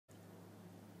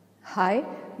Hi,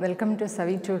 welcome to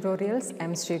SAVI tutorials. I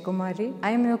am Sri Kumari.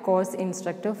 I am your course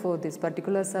instructor for this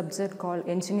particular subject called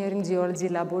Engineering Geology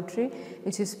Laboratory,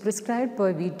 which is prescribed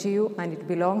by VTU and it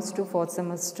belongs to 4th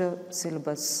semester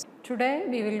syllabus. Today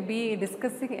we will be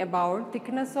discussing about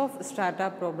thickness of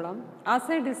strata problem. As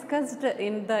I discussed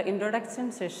in the introduction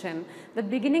session, the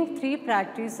beginning three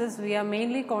practices we are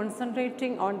mainly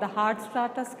concentrating on the hard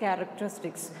strata's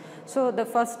characteristics. So the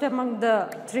first among the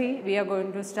three we are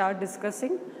going to start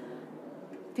discussing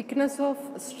thickness of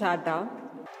strata.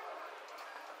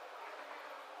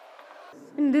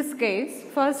 In this case,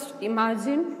 first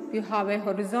imagine you have a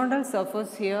horizontal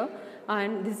surface here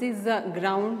and this is the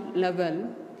ground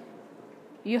level.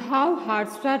 You have hard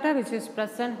strata which is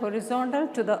present horizontal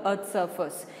to the earth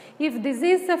surface. If this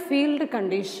is a field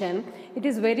condition, it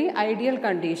is very ideal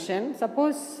condition.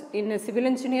 Suppose in a civil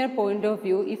engineer point of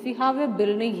view, if we have a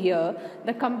building here,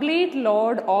 the complete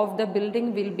load of the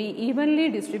building will be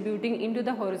evenly distributing into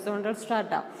the horizontal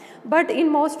strata. But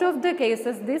in most of the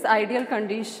cases, this ideal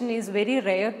condition is very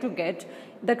rare to get.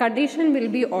 The condition will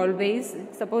be always,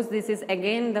 suppose this is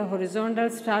again the horizontal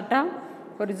strata,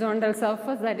 horizontal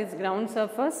surface, that is ground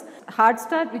surface. Hard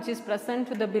strata which is present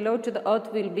to the below to the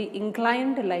earth will be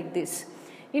inclined like this.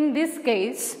 In this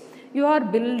case, your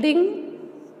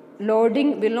building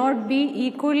loading will not be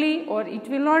equally or it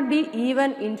will not be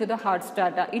even into the hard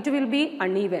strata. It will be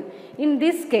uneven. In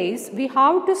this case, we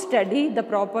have to study the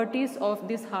properties of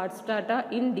this hard strata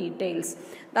in details.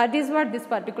 That is what this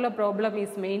particular problem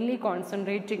is mainly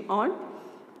concentrating on.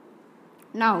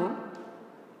 Now,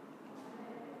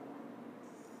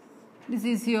 this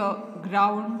is your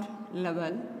ground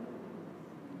level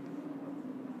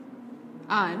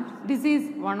and this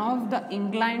is one of the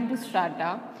inclined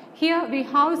strata. Here we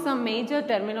have some major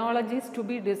terminologies to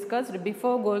be discussed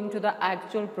before going to the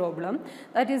actual problem.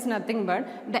 That is nothing but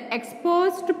the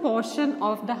exposed portion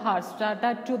of the hard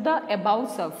strata to the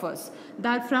above surface.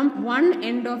 That from one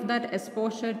end of that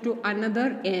exposure to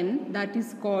another end, that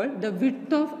is called the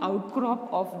width of outcrop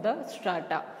of the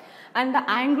strata. And the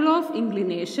angle of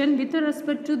inclination with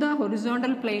respect to the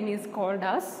horizontal plane is called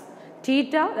as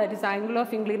theta, that is angle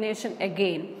of inclination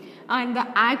again. And the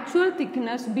actual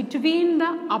thickness between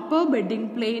the upper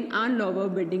bedding plane and lower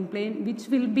bedding plane, which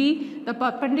will be the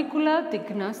perpendicular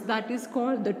thickness, that is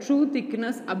called the true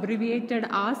thickness, abbreviated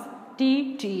as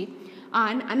TT.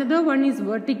 And another one is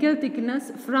vertical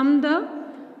thickness from the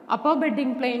upper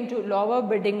bedding plane to lower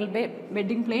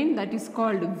bedding plane, that is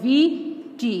called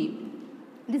VT.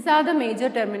 These are the major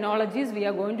terminologies we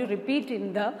are going to repeat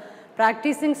in the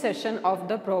practicing session of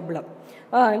the problem.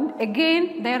 And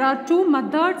again, there are two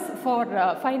methods for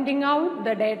finding out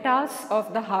the data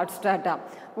of the hard strata.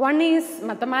 One is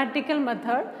mathematical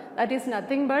method, that is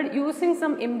nothing but using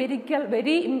some empirical,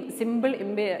 very simple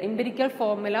empirical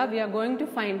formula, we are going to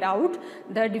find out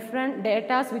the different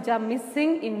data which are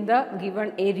missing in the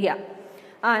given area.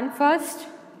 And first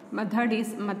method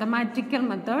is mathematical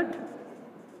method.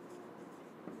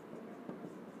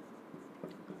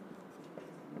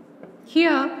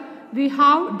 Here we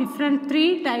have different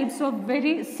three types of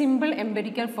very simple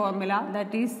empirical formula,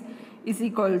 that is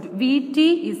equal to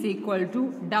Vt is equal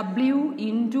to W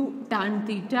into tan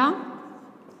theta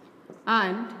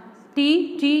and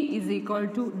Tt is equal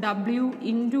to W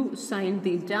into sin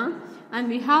theta, and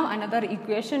we have another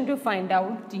equation to find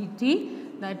out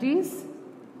Tt, that is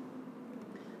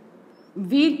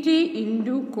Vt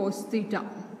into cos theta.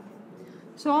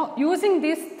 So, using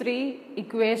these three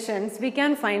equations, we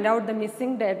can find out the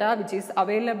missing data which is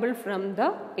available from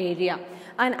the area.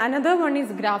 And another one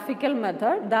is graphical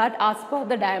method, that as per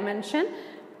the dimension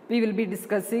we will be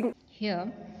discussing.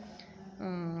 Here,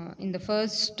 in the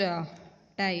first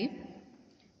type,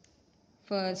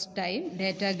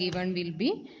 data given will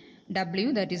be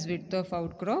W, that is width of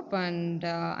outcrop, and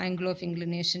angle of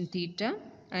inclination theta.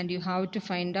 And you have to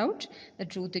find out the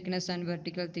true thickness and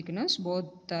vertical thickness, both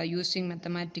using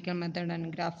mathematical method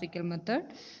and graphical method.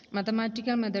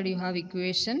 Mathematical method, you have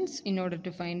equations. In order to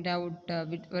find out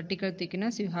vertical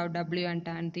thickness, you have W and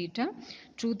tan theta.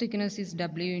 True thickness is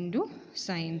W into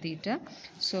sin theta.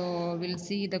 So we'll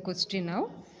see the question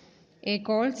now. A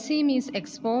coal seam is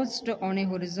exposed on a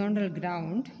horizontal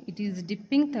ground. It is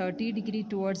dipping 30 degrees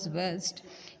towards west.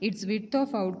 Its width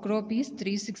of outcrop is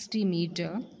 360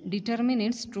 meter. Determine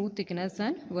its true thickness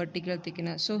and vertical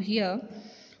thickness. So here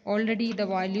already the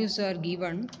values are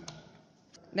given.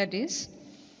 That is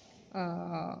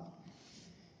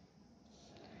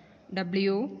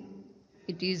W,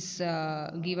 it is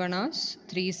given as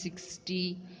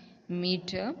 360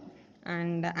 meter,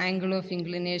 and the angle of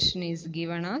inclination is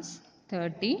given as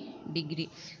 30 degree.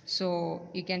 So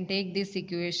you can take this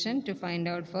equation to find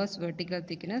out first vertical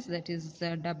thickness, that is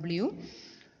W.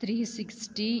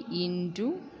 360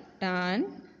 into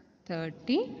tan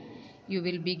 30, you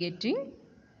will be getting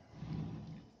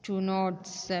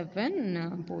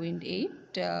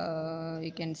 207.8,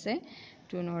 you can say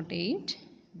 208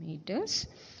 meters.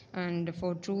 And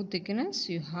for true thickness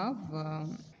you have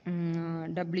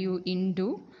W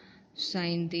into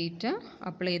sin theta,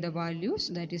 apply the values,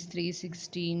 that is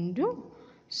 360 into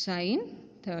sin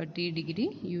 30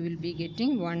 degree, you will be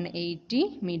getting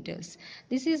 180 meters.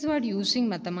 This is what using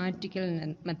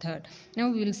mathematical method. Now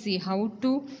we will see how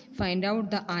to find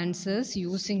out the answers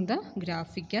using the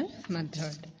graphical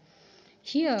method.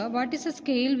 Here what is the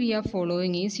scale we are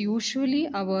following is usually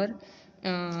our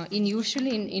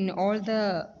in all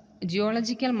the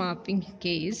geological mapping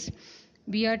case,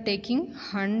 we are taking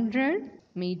 100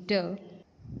 meter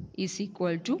is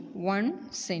equal to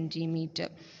 1 centimeter,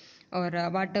 or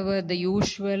whatever the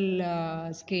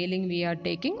usual scaling we are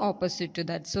taking, opposite to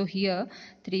that. So here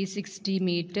 360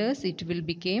 meters, it will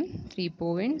become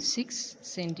 3.6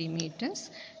 centimeters.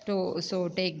 So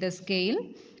take the scale,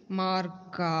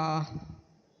 mark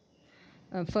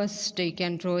first you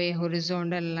can draw a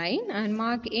horizontal line and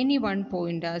mark any one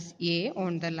point as A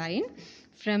on the line.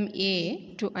 From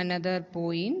A to another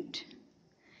point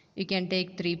you can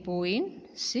take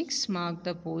 3.6, mark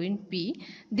the point P.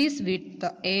 This width,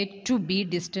 the A to B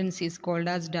distance, is called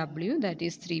as W, that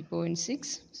is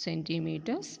 3.6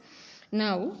 centimeters.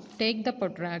 Now take the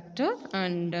protractor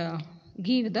and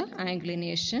give the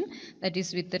inclination, that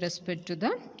is with respect to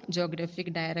the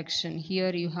geographic direction.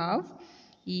 Here you have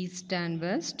east and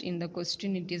west. In the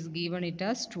question it is given it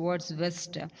as towards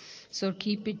west. So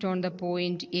keep it on the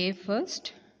point A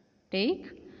first.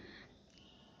 Take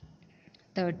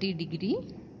 30 degree.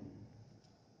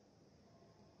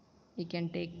 You can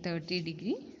take 30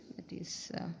 degree, that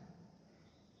is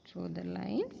through the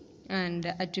line, and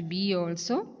at B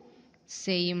also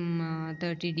same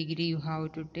 30 degree you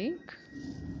have to take.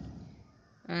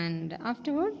 And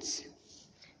afterwards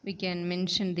we can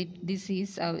mention that this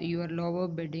is your lower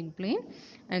bedding plane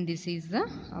and this is the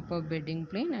upper bedding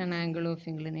plane, and angle of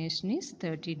inclination is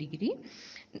 30 degree.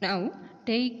 Now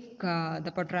take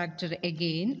the protractor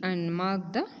again and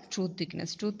mark the true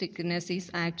thickness. True thickness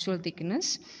is actual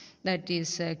thickness, that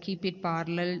is keep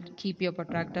your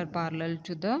protractor parallel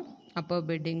to the upper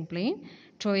bedding plane,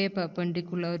 draw a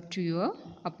perpendicular to your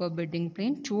upper bedding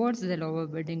plane towards the lower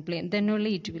bedding plane, then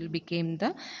only it will become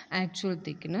the actual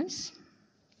thickness.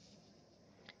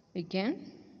 We can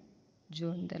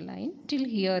join the line. Till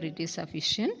here it is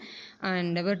sufficient.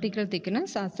 And vertical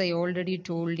thickness, as I already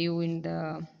told you in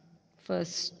the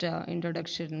first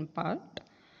introduction part,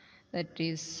 that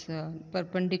is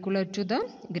perpendicular to the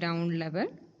ground level,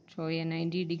 so a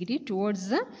 90 degree towards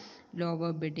the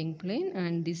lower bedding plane,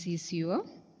 and this is your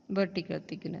vertical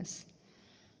thickness.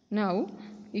 Now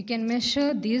you can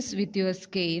measure this with your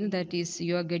scale, that is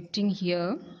you are getting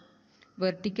here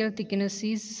vertical thickness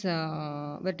is you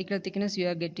are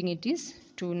getting it is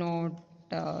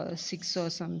 206 or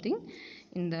something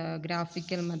in the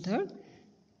graphical method.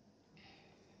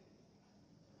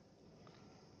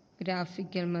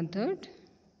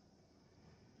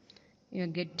 You are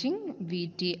getting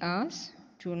VT as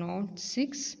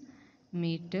 206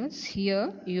 meters.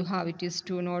 Here you have it is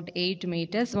 208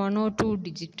 meters. 1 or 2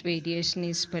 digit variation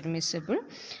is permissible.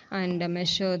 And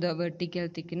measure the vertical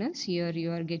thickness. Here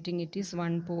you are getting it is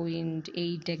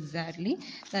 1.8 exactly.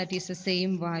 That is the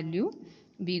same value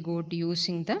we got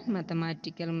using the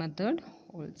mathematical method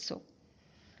also.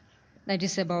 That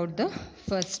is about the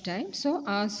first type. So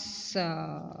as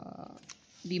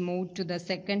we move to the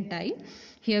second type,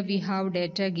 here we have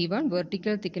data given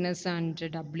vertical thickness and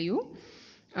W,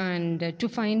 and to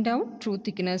find out true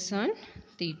thickness and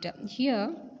theta.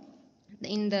 Here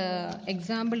in the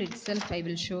example itself I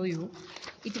will show you,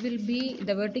 it will be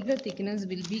the vertical thickness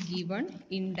will be given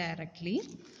indirectly,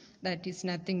 that is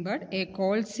nothing but a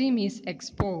coal seam is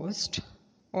exposed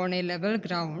on a level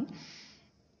ground.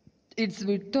 Its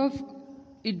width of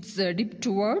dip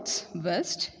towards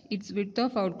west. Its width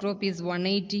of outcrop is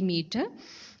 180 meter.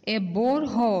 A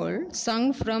borehole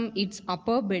sunk from its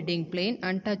upper bedding plane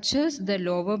and touches the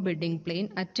lower bedding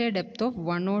plane at a depth of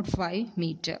 105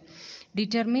 meter.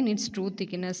 Determine its true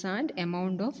thickness and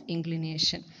amount of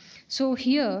inclination. So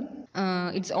here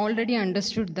it's already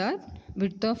understood that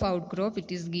width of outcrop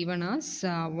it is given as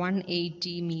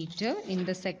 180 meter in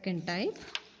the second type.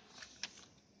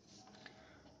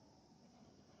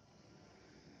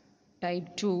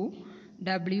 Type 2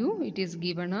 W, it is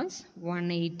given as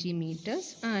 180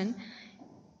 meters, and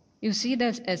You see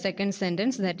the second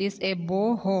sentence, that is a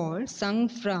borehole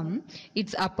sunk from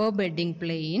its upper bedding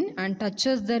plane and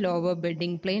touches the lower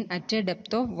bedding plane at a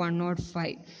depth of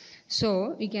 105.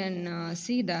 So we can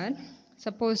see that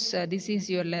suppose this is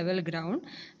your level ground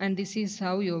and this is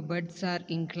how your beds are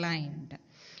inclined.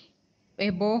 A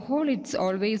borehole,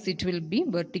 it will be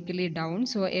vertically down.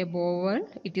 So a borehole,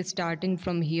 it is starting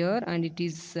from here and it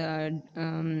is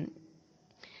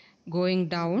going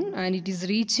down and it is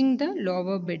reaching the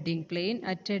lower bedding plane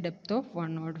at a depth of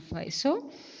 105.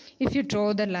 So if you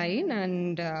draw the line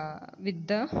and with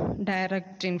the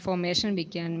direct information we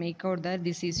can make out that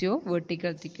this is your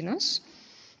vertical thickness.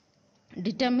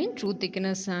 Determine true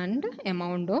thickness and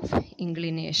amount of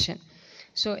inclination.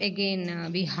 So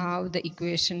again we have the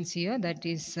equations here, that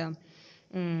is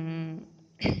Vt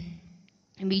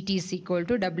is equal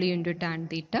to W into tan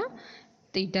theta.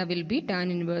 Theta will be tan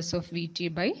inverse of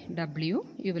Vt by W.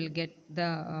 You will get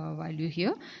the value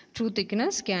here. True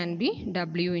thickness can be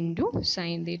W into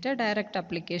sin theta, direct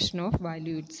application of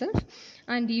value itself.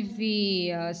 And if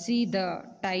we see the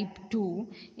type 2,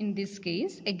 in this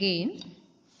case, again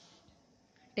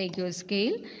take your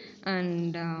scale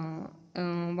and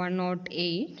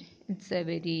 108, it's a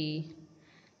very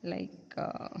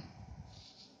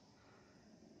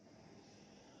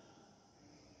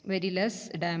very less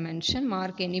dimension.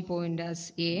 Mark any point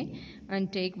as A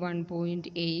and take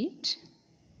 1.8.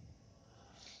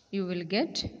 You will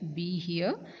get B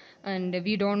here, and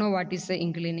we don't know what is the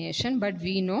inclination, but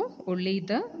we know only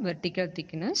the vertical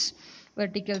thickness.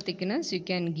 Vertical thickness you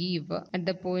can give at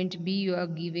the point B. You are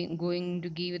going to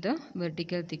give the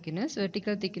vertical thickness.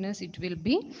 Vertical thickness, it will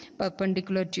be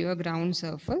perpendicular to your ground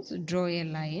surface. Draw a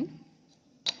line.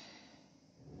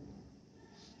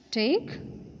 Take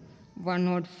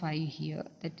 105 here,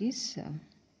 that is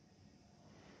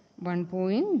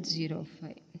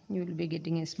 1.05. You will be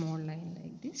getting a small line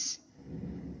like this.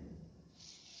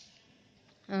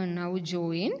 And now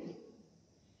join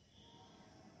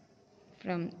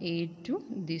from A to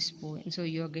this point. So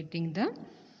you are getting the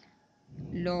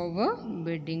lower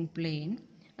bedding plane,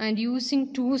 and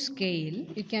using 2 scale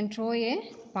you can draw a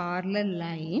parallel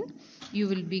line. You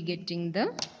will be getting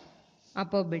the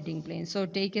upper bedding plane. So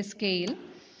take a scale,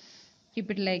 keep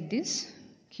it like this,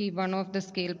 keep one of the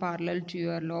scale parallel to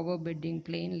your lower bedding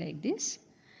plane like this,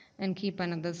 and keep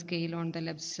another scale on the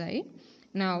left side.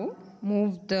 Now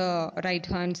move the right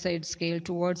hand side scale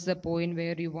towards the point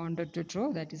where you wanted to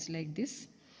draw, that is like this,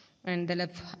 and the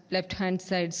left hand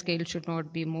side scale should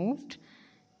not be moved.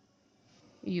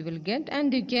 You will get,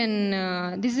 and you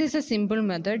can this is a simple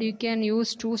method. You can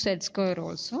use 2 set square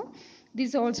also.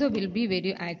 This also will be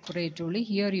very accurate only.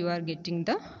 Here you are getting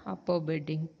the upper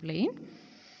bedding plane.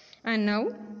 And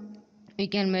now we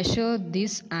can measure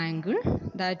this angle.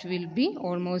 That will be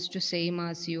almost the same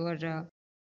as your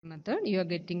method. You are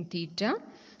getting theta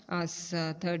as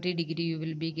 30 degree you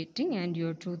will be getting, and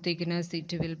your true thickness,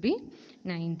 it will be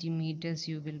 90 meters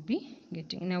you will be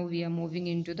getting. Now we are moving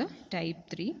into the type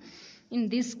 3. In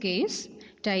this case,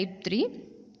 type 3,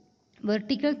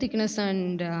 vertical thickness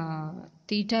and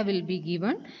theta will be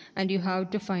given, and you have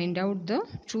to find out the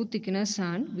true thickness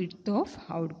and width of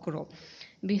outcrop.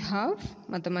 We have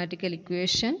mathematical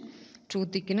equation, true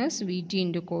thickness Vt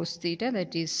into cos theta,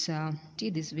 that is T,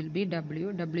 this will be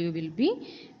W. W will be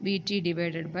Vt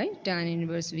divided by tan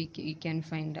inverse we can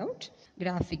find out.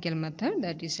 Graphical method,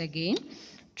 that is again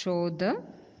draw the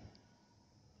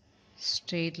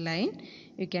straight line.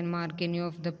 You can mark any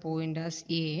of the point as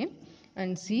A,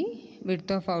 and see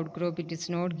width of outcrop, it is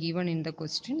not given in the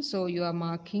question, so you are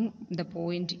marking the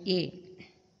point A.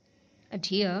 At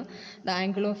here the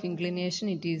angle of inclination,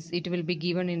 it will be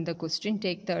given in the question.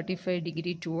 Take 35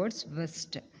 degree towards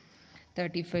west,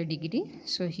 35 degree.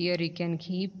 So here you can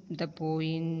keep the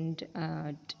point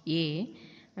at A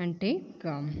and take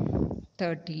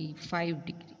 35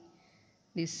 degree.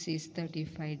 This is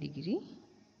 35 degree,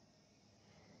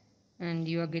 and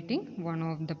you are getting one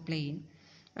of the plane.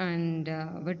 And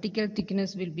vertical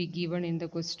thickness will be given in the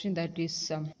question, that is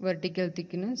vertical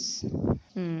thickness.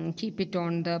 Keep it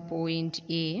on the point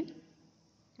A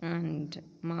and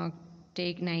mark,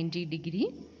 take 90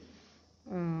 degree,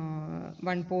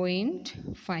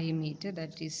 1.5 meter,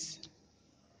 that is,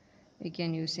 you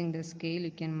can using the scale,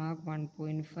 you can mark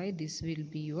 1.5. This will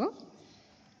be your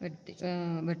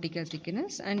vertical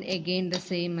thickness. And again the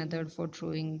same method for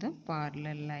drawing the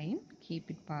parallel line.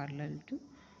 Keep it parallel to,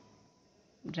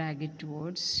 drag it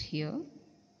towards here,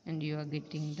 and you are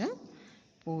getting the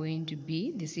point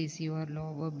B. This is your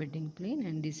lower bedding plane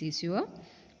and this is your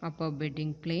upper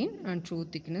bedding plane, and true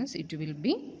thickness, it will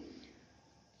be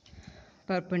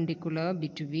perpendicular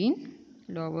between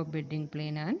lower bedding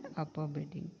plane and upper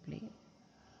bedding plane.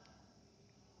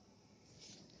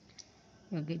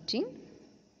 You are getting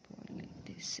like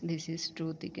this. This is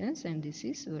true thickness and this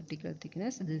is vertical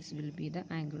thickness. This will be the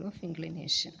angle of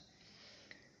inclination.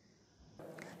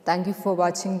 Thank you for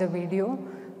watching the video,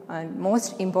 and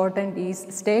most important is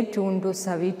stay tuned to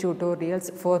SAVI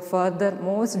tutorials for further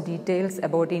most details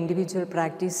about individual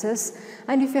practices,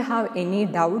 and if you have any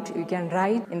doubt you can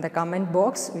write in the comment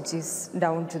box which is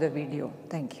down to the video.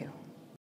 Thank you.